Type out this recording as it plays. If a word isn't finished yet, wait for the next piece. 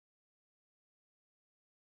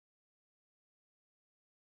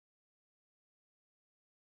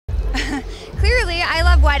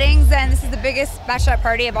weddings, and this is the biggest bachelorette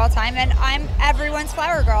party of all time, and I'm everyone's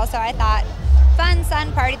flower girl, so I thought, fun,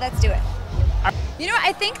 sun, party, let's do it. You know,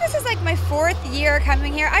 I think this is like my 4th year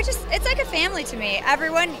coming here. It's like a family to me.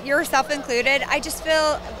 Everyone, yourself included. I just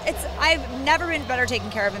feel I've never been better taken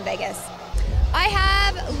care of in Vegas. I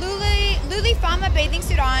have Luli Fama bathing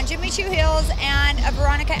suit on, Jimmy Choo heels, and a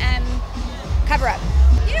Veronica M cover-up.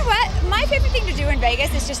 You know what? My favorite thing to do in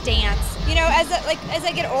Vegas is just dance. You know, as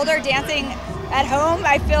I get older, dancing at home,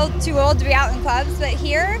 I feel too old to be out in clubs. But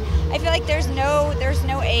here, I feel like there's no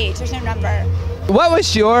age, there's no number. What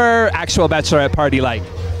was your actual bachelorette party like?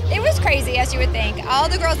 It was crazy, as you would think. All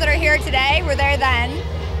the girls that are here today were there then.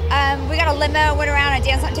 We got a limo, went around and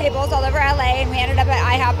danced on tables all over LA, and we ended up at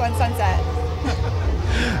IHOP on Sunset.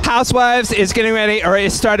 Housewives is getting ready, or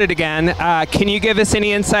is started again. Can you give us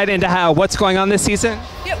any insight into what's going on this season?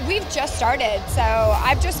 You know, we've just started, so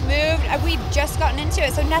I've just moved. We've just gotten into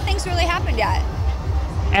it, so nothing's really happened yet.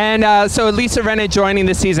 And so Lisa Rinna joining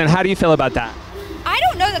this season, how do you feel about that? I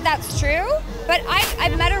don't know that that's true, but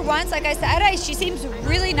I've met her once. Like I said, she seems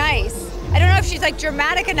really nice. I don't know if she's like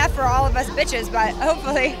dramatic enough for all of us bitches, but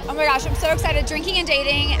hopefully. Oh my gosh, I'm so excited. Drinking and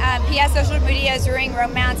Dating, PS Social Media is Doing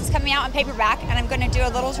Romance is coming out on paperback, and I'm going to do a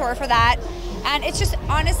little tour for that. And it's just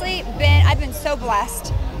honestly I've been so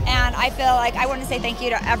blessed, and I feel like I want to say thank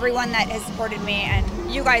you to everyone that has supported me, and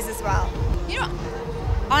you guys as well. You know,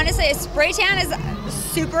 honestly, a spray tan is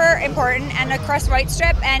super important, and a crust white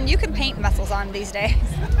strip, and you can paint muscles on these days.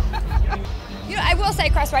 You know, I will say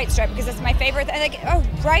crust white strip because it's my favorite. Like a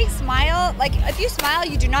bright smile, like if you smile,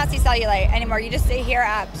 you do not see cellulite anymore. You just see hair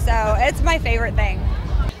up. So it's my favorite thing.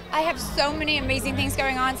 I have so many amazing things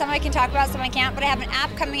going on. Some I can talk about, some I can't. But I have an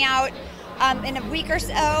app coming out in a week or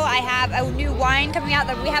so. I have a new wine coming out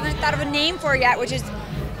that we haven't thought of a name for yet, which is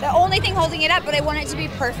the only thing holding it up. But I want it to be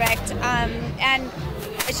perfect. And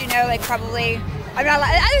as you know, like probably I'm not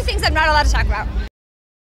allowed, other things I'm not allowed to talk about.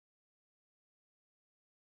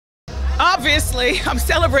 Obviously, I'm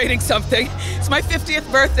celebrating something. It's my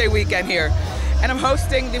 50th birthday weekend here, and I'm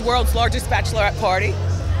hosting the world's largest bachelorette party.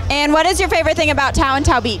 And what is your favorite thing about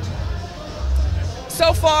Tao Beach?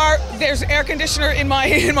 So far, there's air conditioner in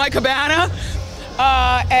my cabana,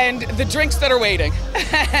 and the drinks that are waiting.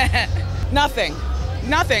 Nothing.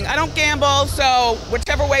 I don't gamble, so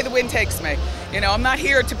whichever way the wind takes me. You know, I'm not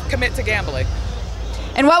here to commit to gambling.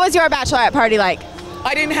 And what was your bachelorette party like?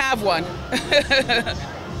 I didn't have one.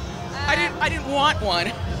 I didn't want one.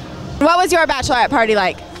 What was your bachelorette party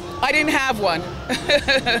like? I didn't have one.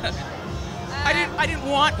 I didn't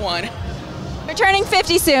want one. You're turning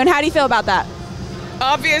 50 soon. How do you feel about that?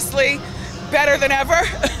 Obviously, better than ever.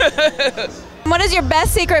 What is your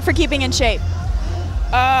best secret for keeping in shape?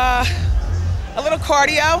 A little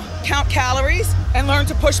cardio, count calories, and learn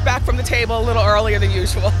to push back from the table a little earlier than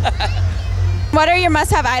usual. What are your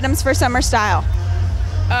must-have items for summer style?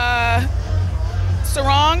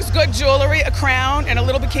 Sarongs, good jewelry, a crown, and a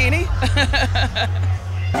little bikini. What's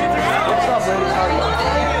up, ladies? How are you?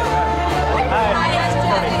 Hi.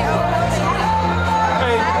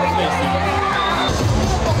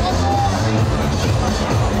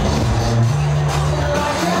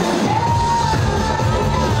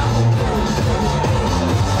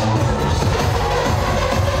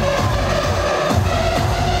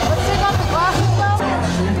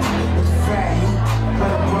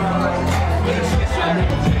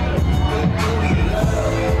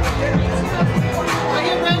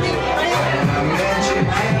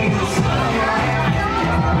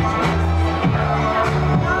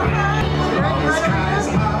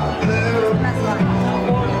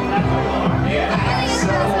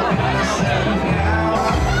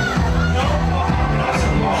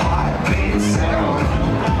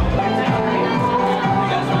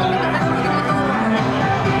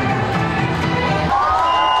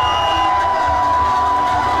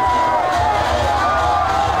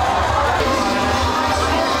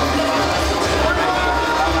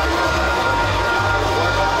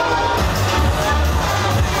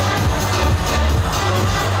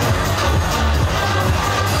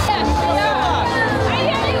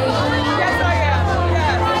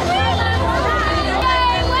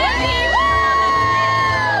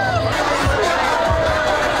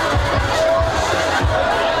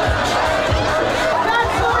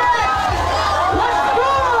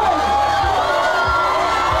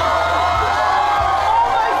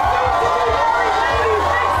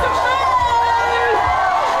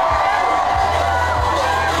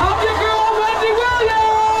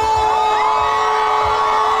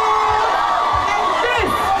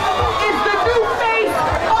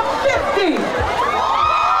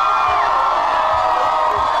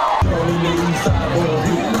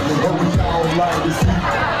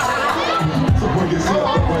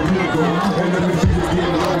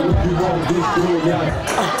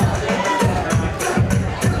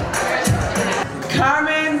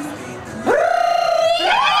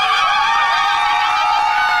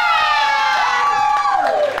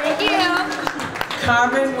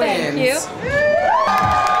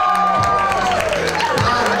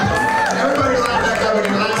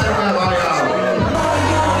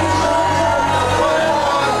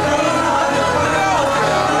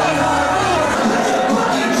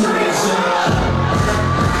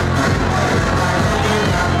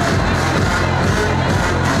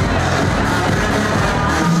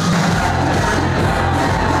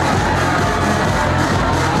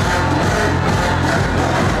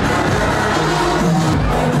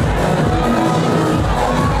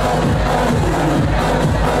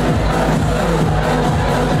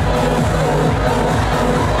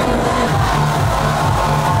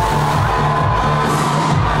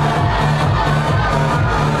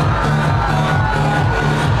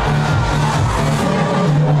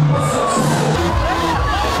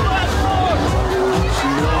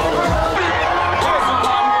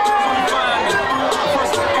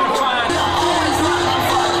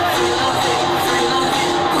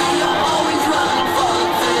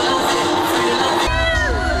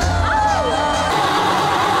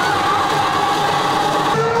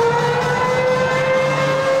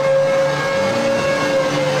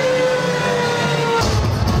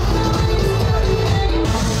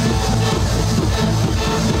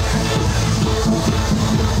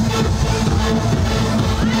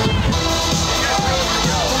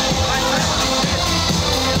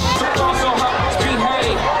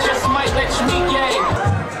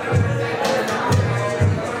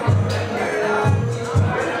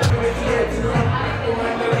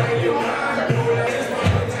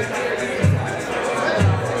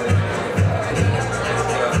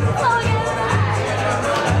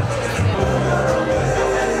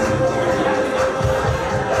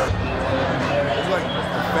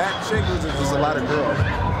 lot of girls.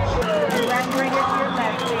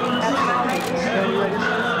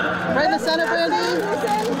 Right in the center, Brandi.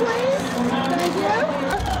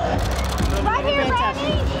 Right here,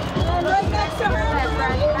 Brandi. And right next to her.